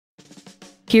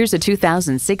Here's a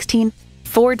 2016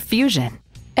 Ford Fusion.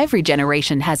 Every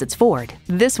generation has its Ford.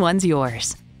 This one's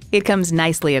yours. It comes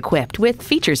nicely equipped with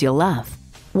features you'll love.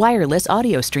 Wireless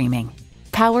audio streaming,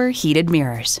 power heated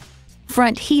mirrors,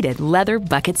 front heated leather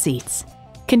bucket seats,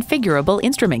 configurable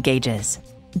instrument gauges,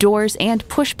 doors and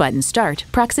push-button start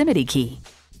proximity key,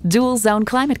 dual zone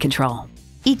climate control,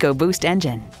 EcoBoost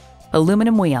engine,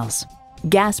 aluminum wheels,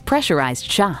 gas pressurized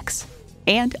shocks,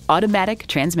 and automatic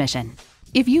transmission.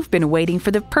 If you've been waiting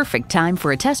for the perfect time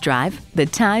for a test drive, the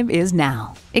time is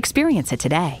now. Experience it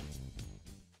today.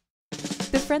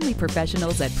 The friendly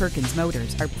professionals at Perkins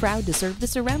Motors are proud to serve the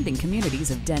surrounding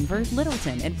communities of Denver,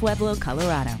 Littleton, and Pueblo,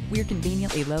 Colorado. We're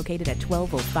conveniently located at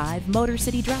 1205 Motor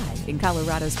City Drive in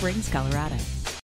Colorado Springs, Colorado.